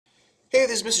Hey,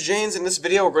 this is Mr. Janes. In this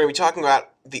video, we're going to be talking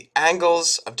about the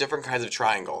angles of different kinds of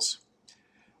triangles.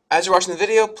 As you're watching the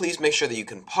video, please make sure that you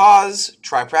can pause,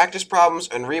 try practice problems,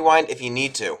 and rewind if you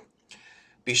need to.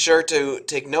 Be sure to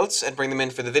take notes and bring them in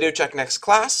for the video check next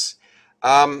class.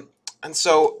 And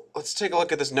so let's take a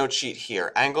look at this note sheet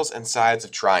here, angles and sides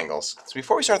of triangles. So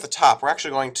before we start at the top, we're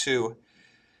actually going to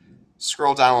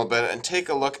scroll down a little bit and take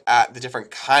a look at the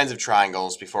different kinds of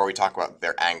triangles before we talk about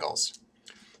their angles.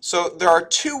 So there are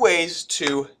two ways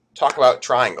to talk about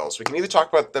triangles. We can either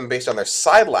talk about them based on their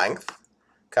side length,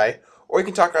 okay, or we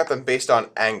can talk about them based on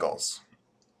angles.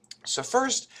 So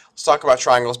first, let's talk about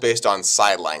triangles based on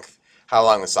side length, how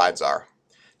long the sides are.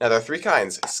 Now there are three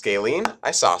kinds: scalene,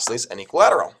 isosceles, and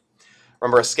equilateral.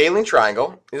 Remember, a scalene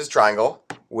triangle is a triangle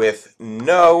with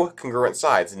no congruent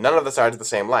sides. None of the sides are the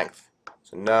same length.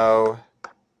 So no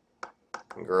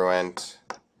congruent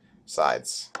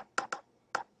sides.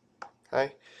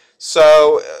 Okay.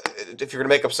 So if you're going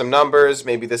to make up some numbers,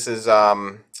 maybe this is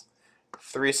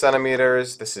 3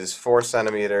 centimeters, this is 4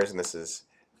 centimeters, and this is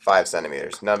 5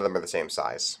 centimeters. None of them are the same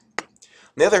size. On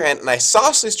the other hand, an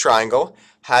isosceles triangle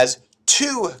has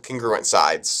two congruent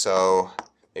sides. So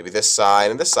maybe this side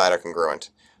and this side are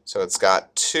congruent. So it's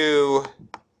got two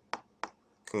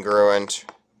congruent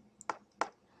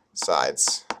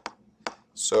sides.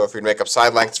 So if you'd make up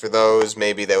side lengths for those,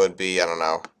 maybe they would be, I don't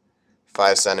know,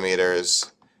 5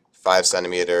 centimeters, 5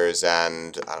 centimeters,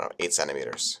 and, I don't know, 8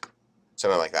 centimeters.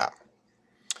 Something like that.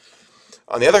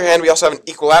 On the other hand, we also have an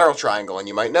equilateral triangle, and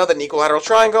you might know that an equilateral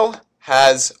triangle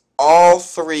has all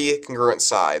three congruent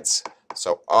sides.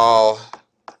 So all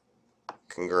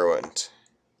congruent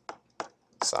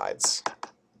sides.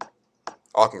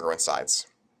 All congruent sides.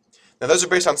 Now those are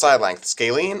based on side length: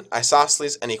 scalene,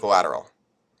 isosceles, and equilateral.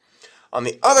 On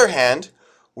the other hand,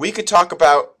 we could talk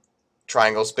about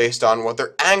triangles based on what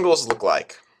their angles look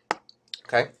like.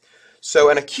 Okay, so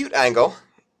an acute angle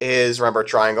is, remember, a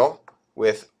triangle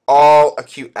with all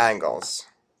acute angles.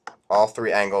 All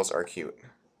three angles are acute.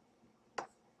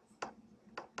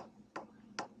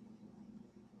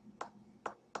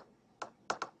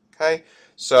 Okay,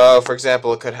 so for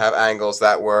example, it could have angles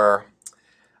that were,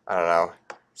 I don't know,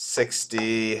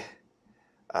 60,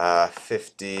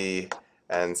 50,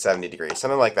 and 70 degrees,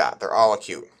 something like that. They're all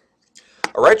acute.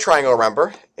 A right triangle,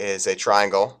 remember, is a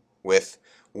triangle with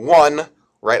one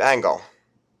right angle.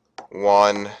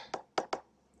 One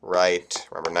right,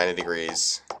 remember, 90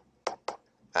 degrees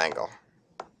angle.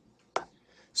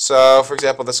 So, for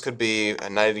example, this could be a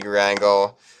 90-degree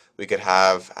angle. We could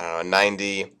have, I don't know, a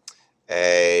 90,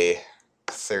 a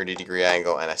 30-degree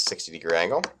angle, and a 60-degree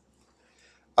angle.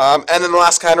 And then the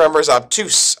last kind, remember, is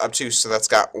obtuse. Obtuse, so that's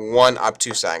got one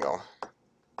obtuse angle.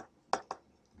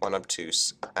 One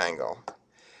obtuse angle.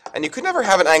 And you could never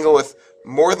have an angle with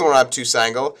more than one obtuse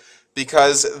angle,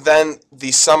 because then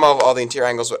the sum of all the interior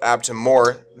angles would add to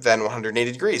more than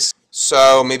 180 degrees.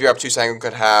 So maybe your obtuse angle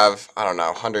could have, I don't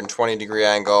know, 120-degree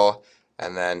angle,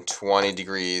 and then 20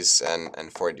 degrees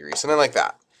and 40 degrees, something like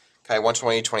that. Okay,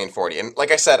 120, 20, and 40. And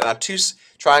like I said, an obtuse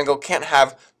triangle can't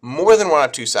have more than one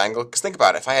obtuse angle, because think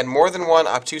about it. If I had more than one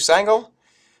obtuse angle,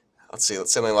 let's see,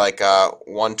 it's something like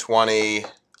 120,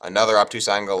 another obtuse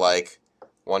angle like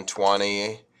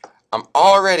 120. I'm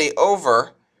already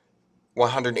over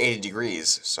 180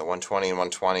 degrees, so 120 and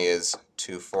 120 is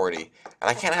 240. And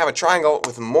I can't have a triangle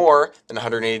with more than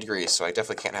 180 degrees, so I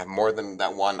definitely can't have more than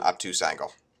that one obtuse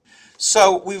angle.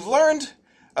 So we've learned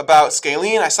about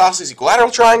scalene, isosceles,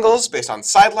 equilateral triangles based on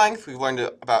side length. We've learned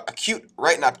about acute,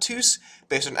 right, and obtuse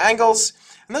based on angles.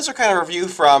 And those are kind of a review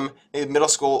from maybe middle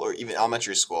school or even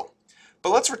elementary school.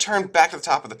 But let's return back to the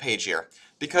top of the page here,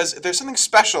 because there's something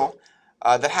special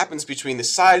that happens between the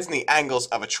sides and the angles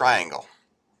of a triangle.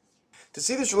 To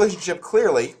see this relationship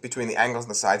clearly between the angles and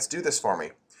the sides, do this for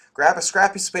me. Grab a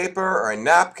scrap piece of paper or a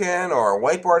napkin or a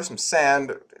whiteboard or some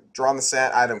sand, draw on the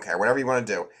sand, I don't care, whatever you want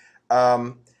to do.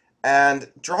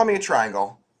 And draw me a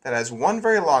triangle that has one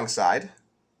very long side,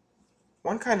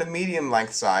 one kind of medium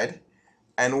length side,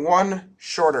 and one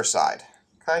shorter side.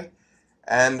 Okay?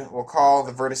 And we'll call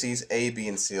the vertices A, B,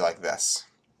 and C like this.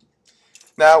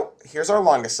 Now, here's our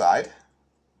longest side.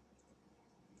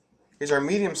 Here's our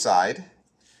medium side.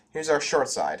 Here's our short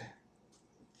side.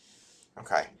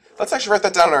 Okay, let's actually write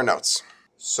that down in our notes.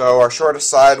 So our shortest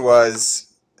side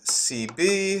was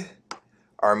CB.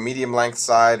 Our medium length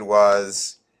side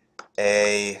was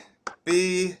AB.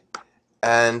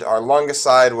 And our longest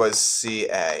side was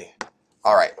CA.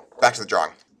 All right, back to the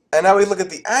drawing. And now we look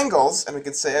at the angles, and we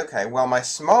can say, okay, well, my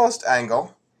smallest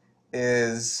angle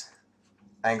is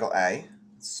angle A,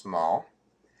 small.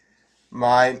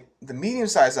 The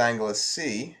medium-sized angle is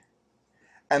C,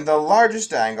 and the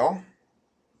largest angle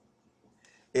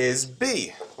is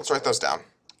B. Let's write those down.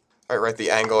 All right, write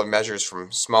the angle of measures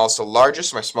from smallest to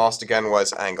largest. My smallest again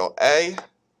was angle A,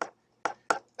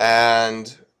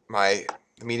 and the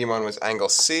medium one was angle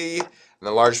C, and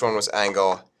the largest one was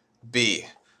angle B.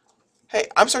 Hey,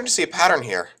 I'm starting to see a pattern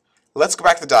here. Let's go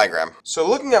back to the diagram. So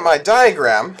looking at my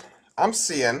diagram, I'm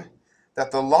seeing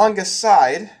that the longest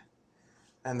side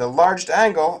and the largest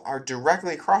angle are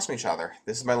directly across from each other.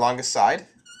 This is my longest side.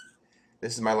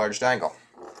 This is my largest angle.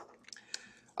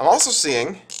 I'm also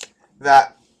seeing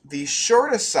that the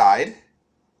shortest side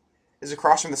is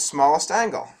across from the smallest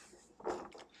angle.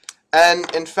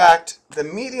 And in fact, the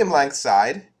medium length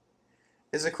side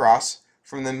is across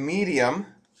from the medium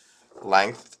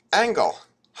length angle.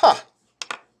 Huh.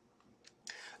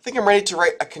 I think I'm ready to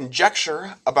write a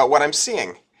conjecture about what I'm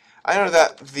seeing. I know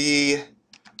that the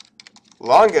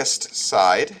longest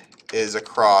side is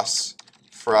across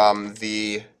from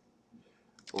the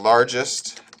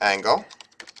largest angle,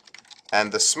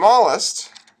 and the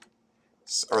smallest,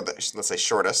 or let's say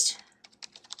shortest,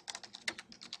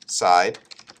 side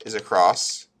is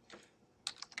across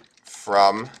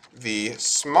from the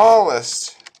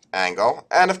smallest angle,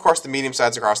 and of course the medium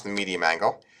side is across the medium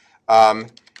angle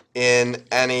in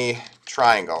any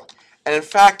triangle. And in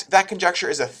fact, that conjecture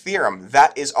is a theorem.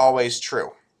 That is always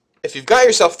true. If you've got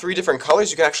yourself three different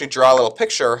colors, you can actually draw a little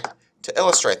picture to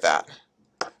illustrate that.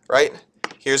 Right?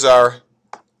 Here's our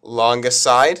longest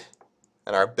side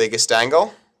and our biggest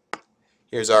angle.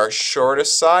 Here's our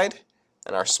shortest side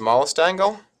and our smallest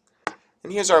angle.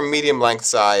 And here's our medium length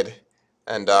side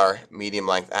and our medium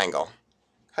length angle.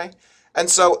 Okay? And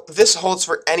so this holds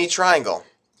for any triangle.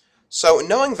 So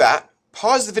knowing that,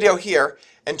 pause the video here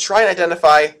and try and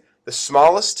identify the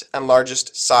smallest and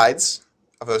largest sides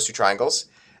of those two triangles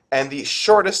and the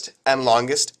shortest and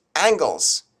longest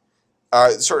angles,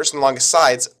 shortest and longest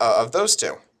sides of those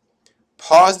two.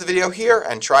 Pause the video here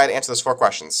and try to answer those four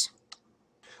questions.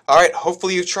 Alright,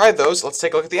 hopefully you've tried those. Let's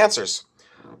take a look at the answers.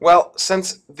 Well,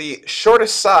 since the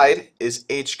shortest side is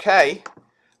HK,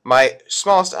 my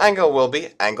smallest angle will be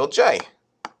angle J.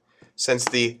 Since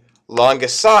the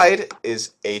longest side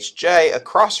is HJ,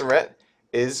 across from it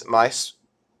is my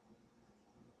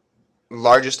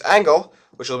largest angle,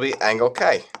 which will be angle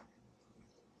K.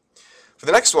 For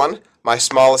the next one, my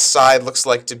smallest side looks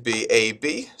like to be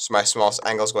AB, so my smallest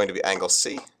angle is going to be angle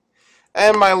C.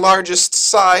 And my largest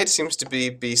side seems to be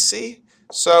BC,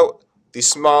 so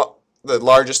the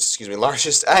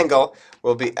largest angle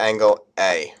will be angle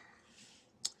A.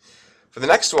 For the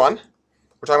next one,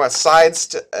 we're talking about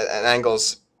sides and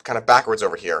angles kind of backwards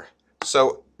over here.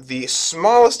 So the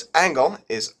smallest angle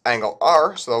is angle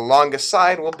R, so the longest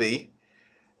side will be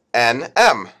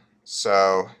NM.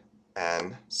 So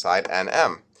N side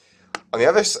NM. On the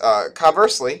other,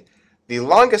 conversely, the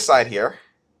longest side here,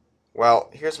 well,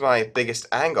 here's my biggest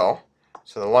angle.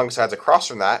 So the longest side's across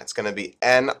from that. It's going to be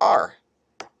NR.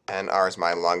 NR is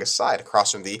my longest side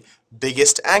across from the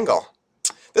biggest angle.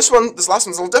 This last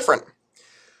one's a little different.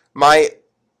 My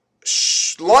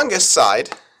longest side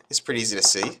is pretty easy to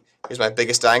see. Here's my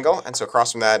biggest angle, and so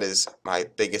across from that is my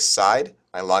biggest side,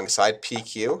 my longest side,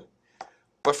 PQ.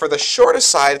 But for the shortest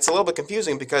side, it's a little bit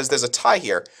confusing because there's a tie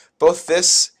here. Both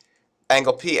this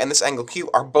angle P and this angle Q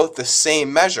are both the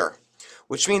same measure,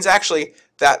 which means actually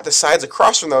that the sides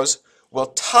across from those will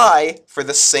tie for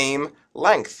the same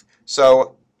length.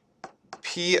 So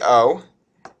PO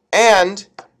and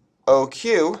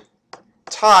OQ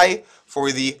tie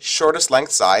for the shortest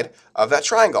length side of that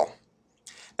triangle.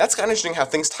 That's kind of interesting how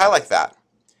things tie like that.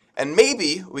 And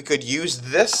maybe we could use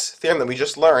this theorem that we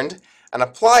just learned and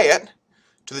apply it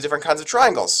to the different kinds of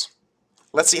triangles.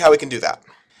 Let's see how we can do that.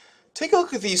 Take a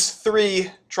look at these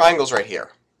three triangles right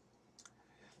here.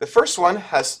 The first one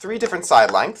has three different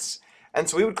side lengths, and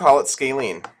so we would call it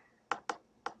scalene.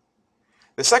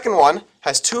 The second one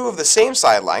has two of the same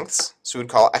side lengths, so we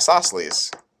would call it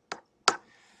isosceles.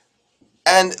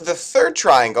 And the third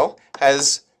triangle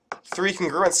has three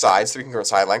congruent sides, three congruent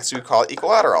side lengths, so we would call it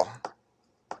equilateral.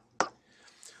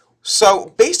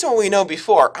 So based on what we know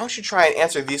before, I want you to try and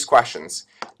answer these questions.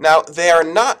 Now, they are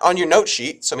not on your note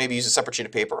sheet, so maybe use a separate sheet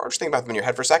of paper, or just think about them in your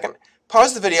head for a second.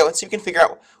 Pause the video and see if you can figure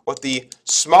out what the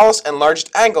smallest and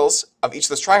largest angles of each of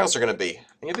those triangles are going to be.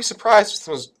 And you'll be surprised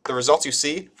with the results you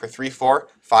see for 3, 4,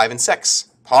 5, and 6.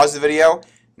 Pause the video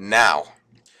now.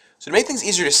 So to make things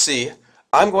easier to see,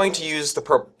 I'm going to use the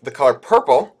color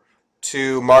purple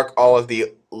to mark all of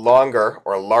the longer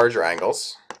or larger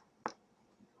angles.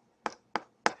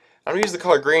 I'm going to use the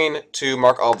color green to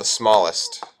mark all the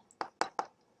smallest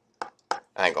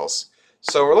angles.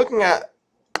 So we're looking at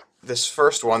this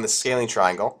first one, the scalene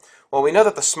triangle. Well, we know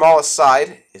that the smallest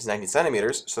side is 19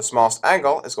 centimeters, so the smallest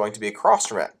angle is going to be across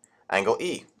from it, angle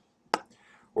E.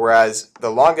 Whereas the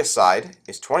longest side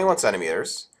is 21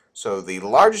 centimeters, so the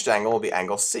largest angle will be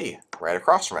angle C, right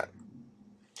across from it.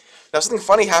 Now something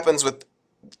funny happens with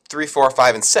 3, 4,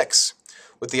 5, and 6.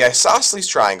 With the isosceles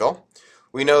triangle,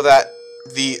 we know that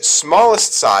the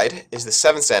smallest side is the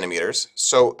 7 centimeters,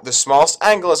 so the smallest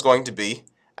angle is going to be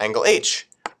angle H.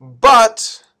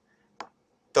 But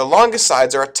the longest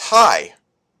sides are a tie,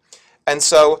 and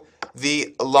so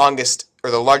the longest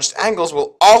or the largest angles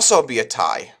will also be a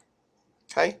tie.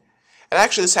 Okay? And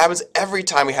actually this happens every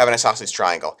time we have an isosceles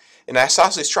triangle. In an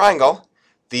isosceles triangle,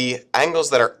 the angles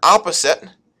that are opposite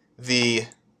the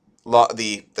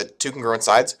two congruent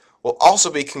sides will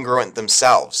also be congruent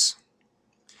themselves.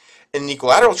 In an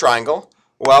equilateral triangle,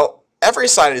 well, every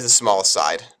side is the smallest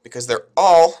side because they're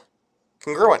all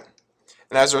congruent.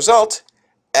 And as a result,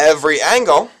 every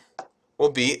angle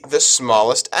will be the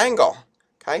smallest angle.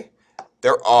 Okay?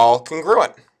 They're all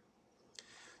congruent.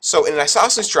 So in an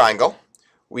isosceles triangle,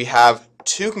 we have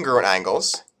two congruent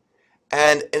angles,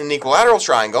 and in an equilateral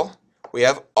triangle, we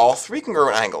have all three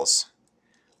congruent angles.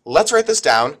 Let's write this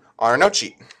down on our note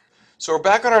sheet. So we're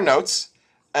back on our notes,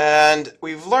 and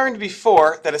we've learned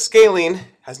before that a scalene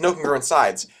has no congruent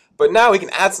sides, but now we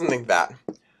can add something to that.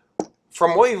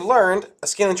 From what we've learned, a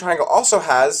scalene triangle also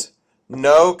has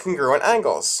no congruent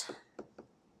angles.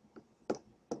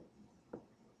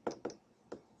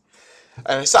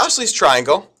 An isosceles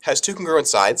triangle has two congruent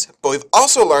sides, but we've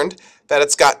also learned that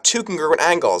it's got two congruent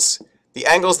angles, the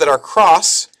angles that are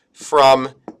across from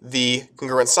the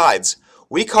congruent sides.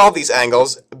 We call these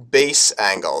angles base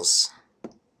angles.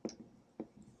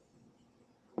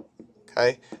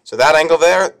 Okay, so that angle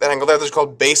there, those are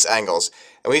called base angles.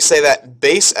 And we say that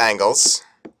base angles,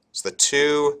 so the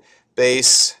two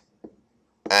base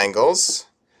angles,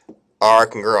 are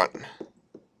congruent.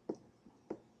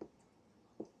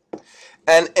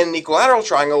 And in an equilateral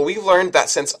triangle, we've learned that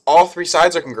since all three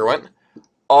sides are congruent,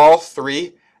 all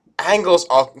three angles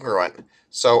are congruent.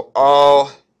 So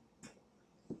all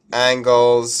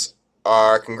angles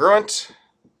are congruent.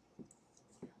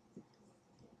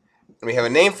 And we have a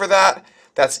name for that.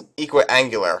 That's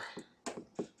equiangular.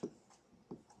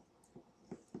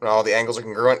 When all the angles are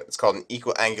congruent, it's called an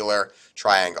equiangular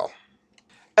triangle.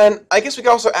 And I guess we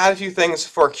can also add a few things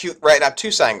for acute right and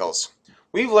obtuse angles.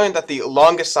 We've learned that the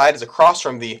longest side is across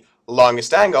from the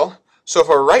longest angle. So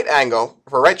for a right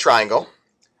triangle,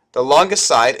 the longest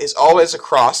side is always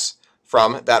across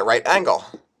from that right angle.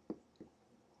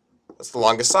 That's the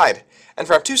longest side. And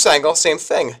for obtuse angle, same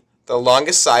thing. The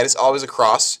longest side is always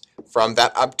across from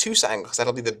that obtuse angle, because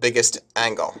that'll be the biggest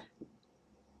angle.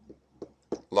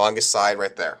 Longest side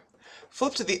right there.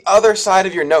 Flip to the other side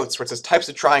of your notes where it says types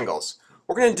of triangles.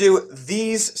 We're going to do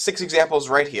these 6 examples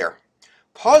right here.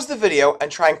 Pause the video and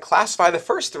try and classify the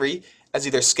first 3 as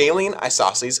either scalene,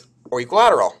 isosceles, or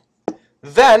equilateral.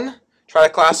 Then try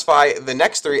to classify the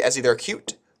next 3 as either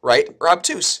acute, right, or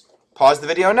obtuse. Pause the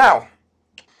video now.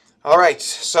 Alright,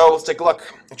 so let's take a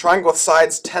look. A triangle with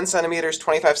sides 10 centimeters,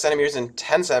 25 centimeters, and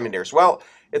 10 centimeters. Well,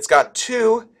 it's got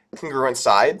 2 congruent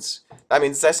sides. That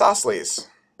means it's isosceles.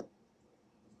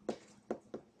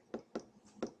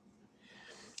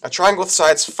 A triangle with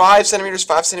sides 5 centimeters,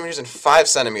 5 centimeters, and 5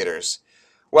 centimeters.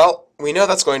 Well, we know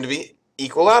that's going to be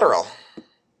equilateral.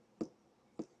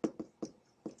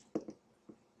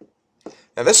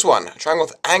 Now this one, a triangle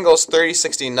with angles 30,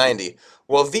 60, and 90.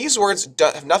 Well, these words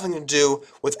have nothing to do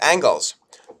with angles.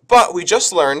 But we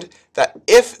just learned that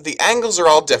if the angles are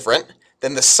all different,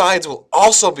 then the sides will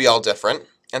also be all different.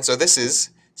 And so this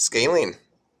is scalene.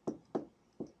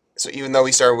 So even though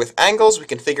we started with angles, we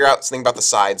can figure out something about the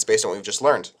sides based on what we've just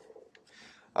learned.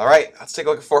 Alright, let's take a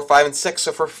look at 4, 5, and 6.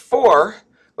 So for 4,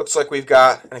 looks like we've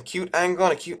got an acute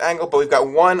angle, but we've got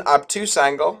one obtuse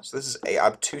angle. So this is a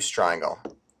obtuse triangle.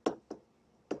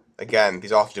 Again,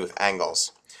 these all have to do with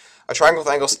angles. A triangle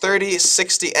with angles 30,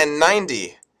 60, and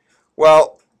 90.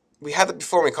 Well, we had that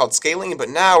before when we called scalene, but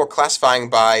now we're classifying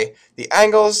by the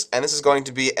angles, and this is going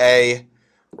to be a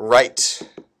right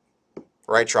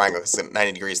triangle. It's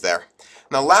 90 degrees there.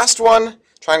 And the last one,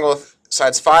 triangle with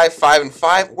sides 5, 5, and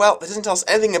 5. Well, it doesn't tell us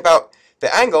anything about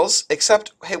the angles,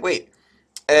 except, hey, wait.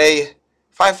 A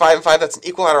 5, 5, and 5, that's an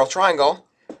equilateral triangle,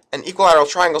 and equilateral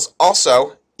triangles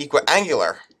also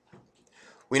equiangular.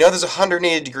 We know there's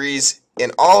 180 degrees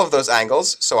in all of those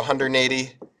angles, so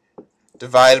 180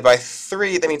 divided by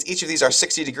 3, that means each of these are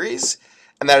 60 degrees,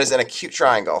 and that is an acute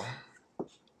triangle.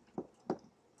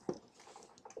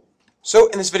 So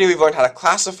in this video we've learned how to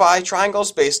classify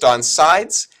triangles based on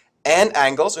sides and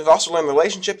angles. We've also learned the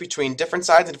relationship between different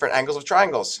sides and different angles of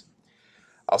triangles.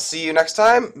 I'll see you next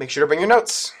time. Make sure to bring your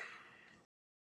notes.